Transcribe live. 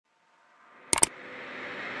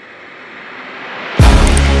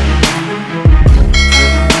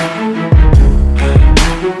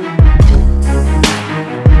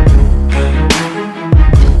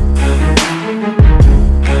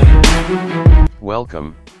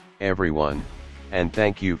Welcome, everyone, and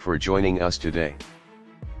thank you for joining us today.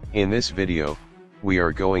 In this video, we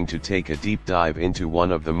are going to take a deep dive into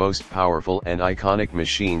one of the most powerful and iconic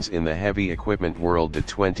machines in the heavy equipment world, the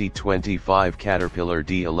 2025 Caterpillar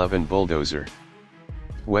D11 bulldozer.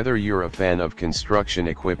 Whether you're a fan of construction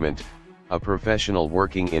equipment, a professional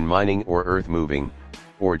working in mining or earth moving,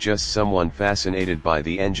 or just someone fascinated by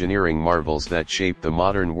the engineering marvels that shape the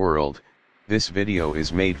modern world, this video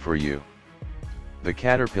is made for you. The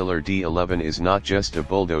Caterpillar D11 is not just a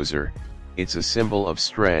bulldozer, it's a symbol of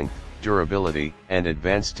strength, durability, and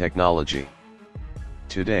advanced technology.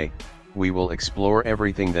 Today, we will explore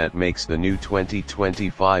everything that makes the new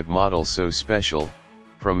 2025 model so special,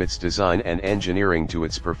 from its design and engineering to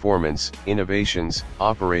its performance, innovations,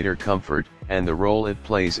 operator comfort, and the role it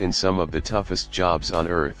plays in some of the toughest jobs on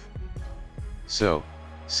Earth. So,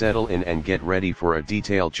 settle in and get ready for a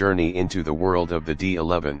detailed journey into the world of the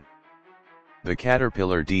D11. The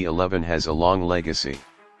Caterpillar D11 has a long legacy.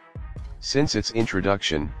 Since its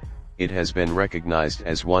introduction, it has been recognized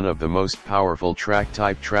as one of the most powerful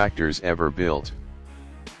track-type tractors ever built.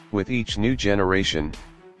 With each new generation,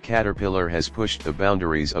 Caterpillar has pushed the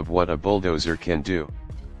boundaries of what a bulldozer can do.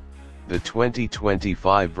 The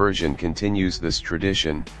 2025 version continues this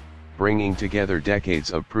tradition, bringing together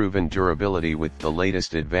decades of proven durability with the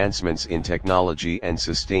latest advancements in technology and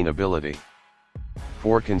sustainability.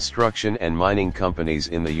 For construction and mining companies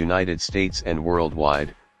in the United States and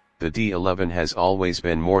worldwide, the D11 has always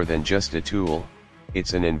been more than just a tool,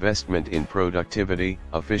 it's an investment in productivity,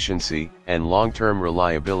 efficiency, and long-term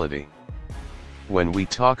reliability. When we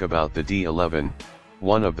talk about the D11,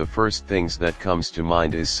 one of the first things that comes to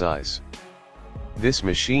mind is size. This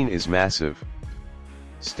machine is massive.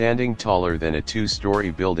 Standing taller than a two-story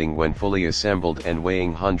building when fully assembled and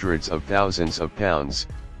weighing hundreds of thousands of pounds,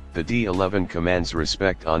 the D11 commands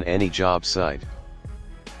respect on any job site.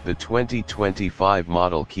 The 2025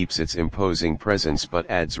 model keeps its imposing presence but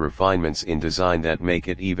adds refinements in design that make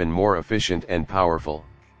it even more efficient and powerful.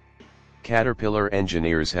 Caterpillar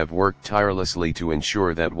engineers have worked tirelessly to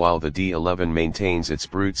ensure that while the D11 maintains its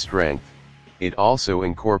brute strength, it also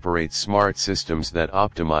incorporates smart systems that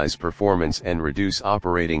optimize performance and reduce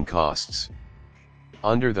operating costs.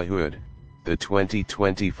 Under the hood, the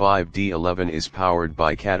 2025 D11 is powered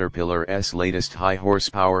by Caterpillar's latest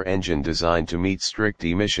high-horsepower engine designed to meet strict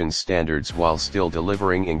emissions standards while still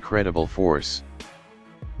delivering incredible force.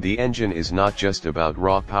 The engine is not just about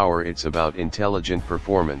raw power, it's about intelligent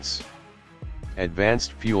performance.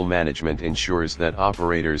 Advanced fuel management ensures that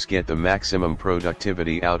operators get the maximum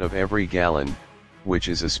productivity out of every gallon, which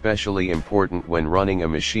is especially important when running a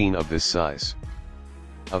machine of this size.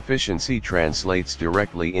 Efficiency translates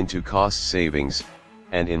directly into cost savings,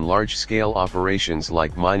 and in large-scale operations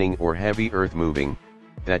like mining or heavy earth moving,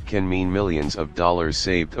 that can mean millions of dollars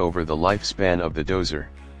saved over the lifespan of the dozer.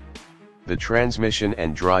 The transmission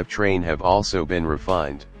and drivetrain have also been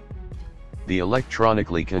refined. The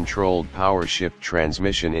electronically controlled power shift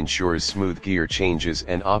transmission ensures smooth gear changes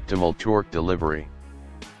and optimal torque delivery.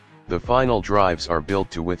 The final drives are built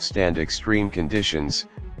to withstand extreme conditions,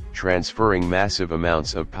 transferring massive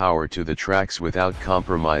amounts of power to the tracks without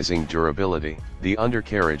compromising durability. The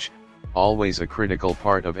undercarriage, always a critical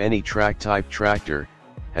part of any track-type tractor,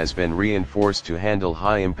 has been reinforced to handle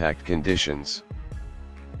high-impact conditions.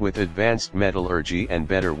 With advanced metallurgy and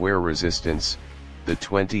better wear resistance, the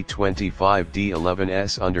 2025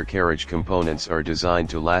 D11's undercarriage components are designed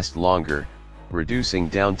to last longer, reducing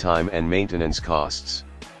downtime and maintenance costs.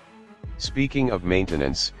 Speaking of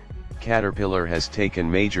maintenance, Caterpillar has taken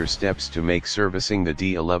major steps to make servicing the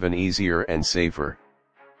D11 easier and safer.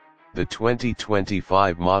 The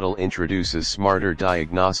 2025 model introduces smarter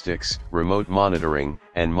diagnostics, remote monitoring,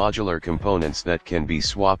 and modular components that can be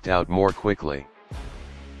swapped out more quickly.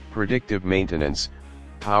 Predictive maintenance,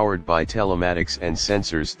 powered by telematics and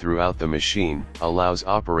sensors throughout the machine, allows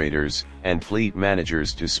operators and fleet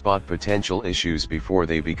managers to spot potential issues before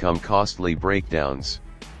they become costly breakdowns.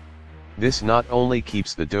 This not only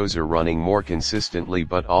keeps the dozer running more consistently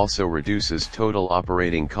but also reduces total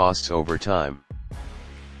operating costs over time.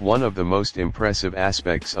 One of the most impressive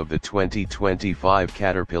aspects of the 2025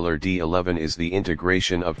 Caterpillar D11 is the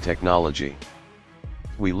integration of technology.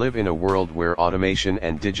 We live in a world where automation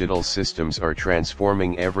and digital systems are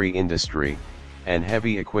transforming every industry, and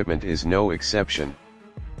heavy equipment is no exception.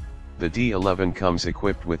 The D11 comes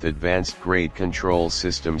equipped with advanced grade control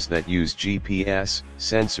systems that use GPS,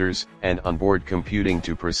 sensors, and onboard computing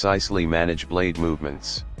to precisely manage blade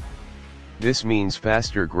movements. This means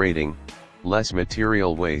faster grading, less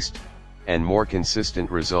material waste, and more consistent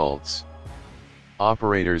results.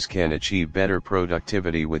 Operators can achieve better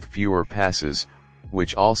productivity with fewer passes,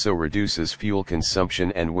 which also reduces fuel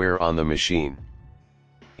consumption and wear on the machine.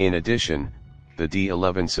 In addition, the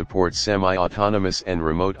D11 supports semi-autonomous and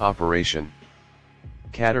remote operation.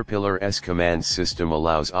 Caterpillar's command system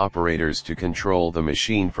allows operators to control the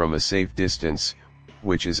machine from a safe distance,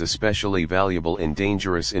 which is especially valuable in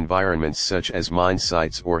dangerous environments such as mine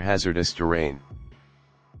sites or hazardous terrain.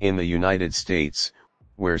 In the United States,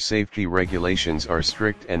 where safety regulations are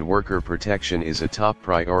strict and worker protection is a top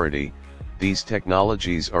priority, these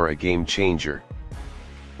technologies are a game changer.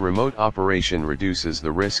 Remote operation reduces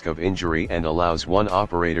the risk of injury and allows one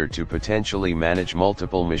operator to potentially manage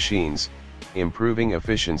multiple machines, improving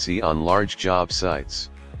efficiency on large job sites.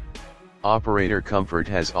 Operator comfort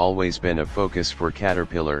has always been a focus for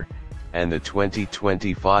Caterpillar, and the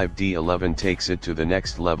 2025 D11 takes it to the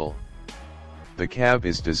next level. The cab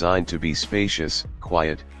is designed to be spacious,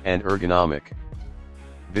 quiet, and ergonomic.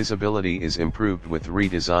 Visibility is improved with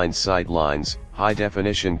redesigned sight lines,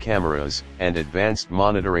 high-definition cameras, and advanced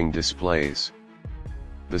monitoring displays.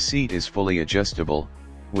 The seat is fully adjustable,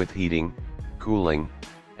 with heating, cooling,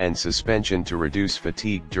 and suspension to reduce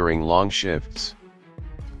fatigue during long shifts.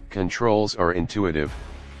 Controls are intuitive,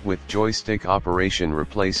 with joystick operation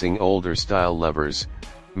replacing older-style levers,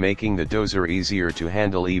 making the dozer easier to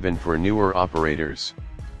handle even for newer operators.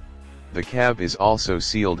 The cab is also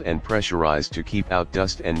sealed and pressurized to keep out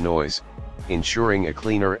dust and noise, ensuring a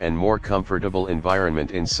cleaner and more comfortable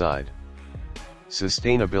environment inside.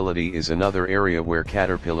 Sustainability is another area where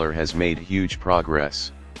Caterpillar has made huge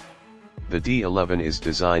progress. The D11 is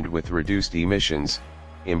designed with reduced emissions,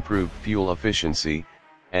 improved fuel efficiency,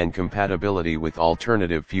 and compatibility with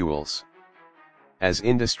alternative fuels. As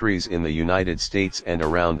industries in the United States and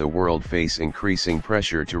around the world face increasing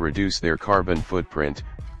pressure to reduce their carbon footprint,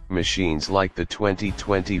 machines like the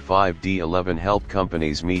 2025 D11 help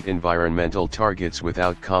companies meet environmental targets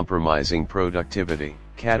without compromising productivity.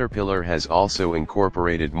 Caterpillar has also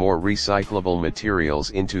incorporated more recyclable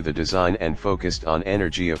materials into the design and focused on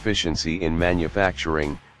energy efficiency in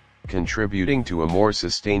manufacturing, contributing to a more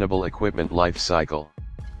sustainable equipment life cycle.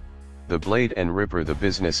 The blade and ripper, the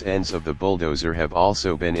business ends of the bulldozer, have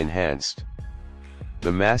also been enhanced.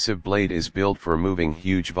 The massive blade is built for moving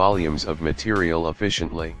huge volumes of material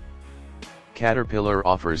efficiently. Caterpillar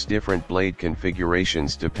offers different blade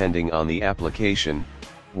configurations depending on the application,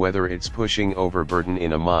 whether it's pushing overburden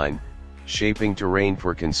in a mine, shaping terrain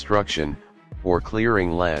for construction, or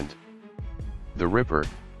clearing land. The ripper,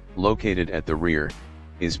 located at the rear,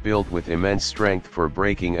 is built with immense strength for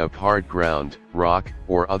breaking up hard ground, rock,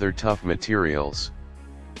 or other tough materials.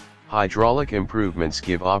 Hydraulic improvements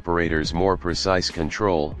give operators more precise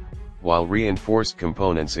control, while reinforced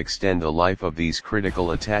components extend the life of these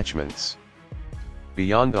critical attachments.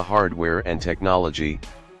 Beyond the hardware and technology,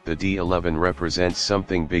 the D11 represents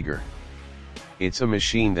something bigger. It's a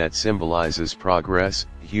machine that symbolizes progress,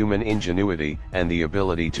 human ingenuity, and the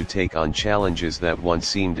ability to take on challenges that once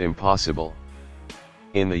seemed impossible.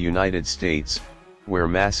 In the United States, where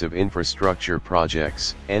massive infrastructure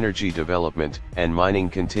projects, energy development, and mining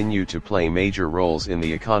continue to play major roles in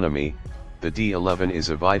the economy, the D11 is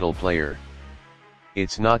a vital player.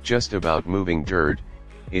 It's not just about moving dirt,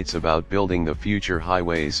 it's about building the future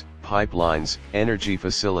highways, pipelines, energy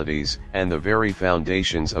facilities, and the very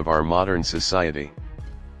foundations of our modern society.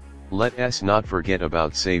 Let us not forget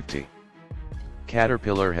about safety.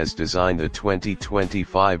 Caterpillar has designed the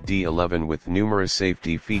 2025 D11 with numerous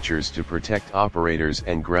safety features to protect operators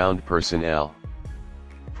and ground personnel.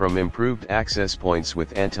 From improved access points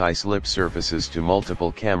with anti-slip surfaces to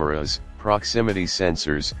multiple cameras, proximity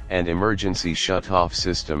sensors, and emergency shut-off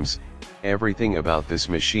systems, everything about this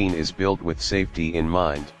machine is built with safety in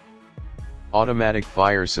mind. Automatic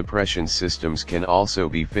fire suppression systems can also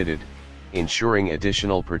be fitted, ensuring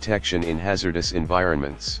additional protection in hazardous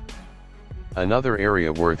environments. Another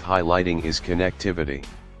area worth highlighting is connectivity.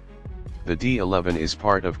 The D11 is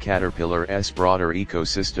part of Caterpillar's broader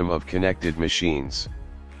ecosystem of connected machines.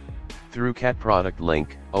 Through Cat Product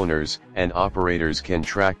Link, owners and operators can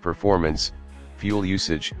track performance, fuel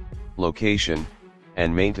usage, location,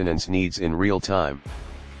 and maintenance needs in real time.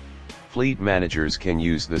 Fleet managers can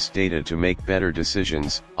use this data to make better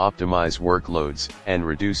decisions, optimize workloads, and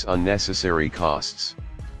reduce unnecessary costs.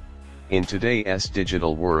 In today's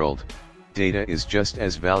digital world, data is just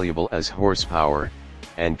as valuable as horsepower,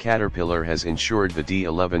 and Caterpillar has ensured the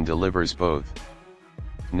D11 delivers both.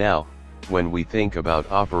 Now, when we think about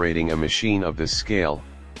operating a machine of this scale,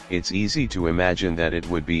 it's easy to imagine that it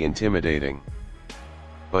would be intimidating.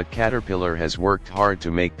 But Caterpillar has worked hard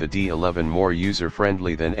to make the D11 more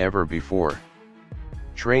user-friendly than ever before.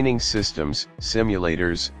 Training systems,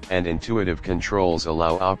 simulators, and intuitive controls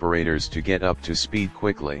allow operators to get up to speed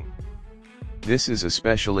quickly. This is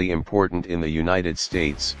especially important in the United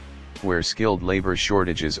States, where skilled labor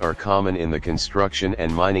shortages are common in the construction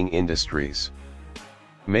and mining industries.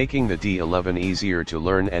 Making the D11 easier to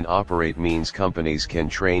learn and operate means companies can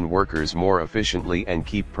train workers more efficiently and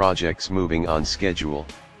keep projects moving on schedule.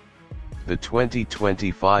 The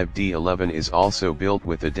 2025 D11 is also built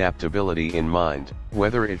with adaptability in mind.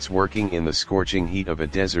 Whether it's working in the scorching heat of a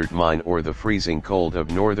desert mine or the freezing cold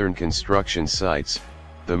of northern construction sites,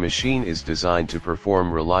 the machine is designed to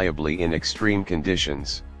perform reliably in extreme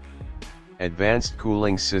conditions. Advanced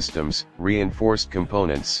cooling systems, reinforced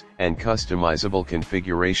components, and customizable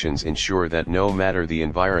configurations ensure that no matter the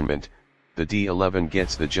environment, the D11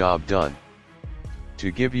 gets the job done. To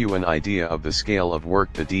give you an idea of the scale of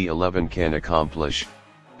work the D11 can accomplish,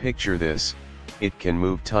 picture this: it can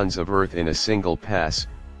move tons of earth in a single pass,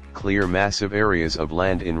 clear massive areas of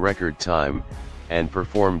land in record time, and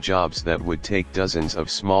perform jobs that would take dozens of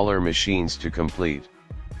smaller machines to complete.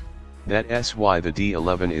 That's why the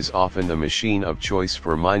D11 is often the machine of choice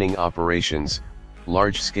for mining operations,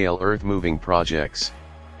 large-scale earth-moving projects,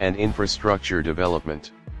 and infrastructure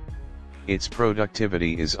development. Its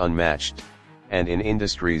productivity is unmatched, and in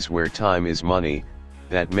industries where time is money,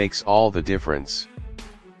 that makes all the difference.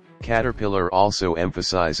 Caterpillar also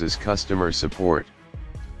emphasizes customer support.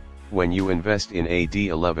 When you invest in a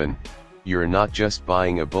D11, you're not just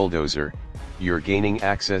buying a bulldozer, you're gaining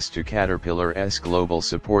access to Caterpillar's global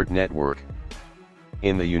support network.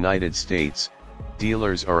 In the United States,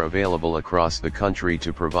 dealers are available across the country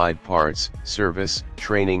to provide parts, service,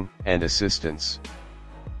 training, and assistance.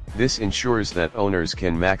 This ensures that owners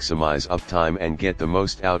can maximize uptime and get the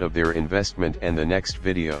most out of their investment. And the next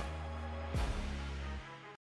video.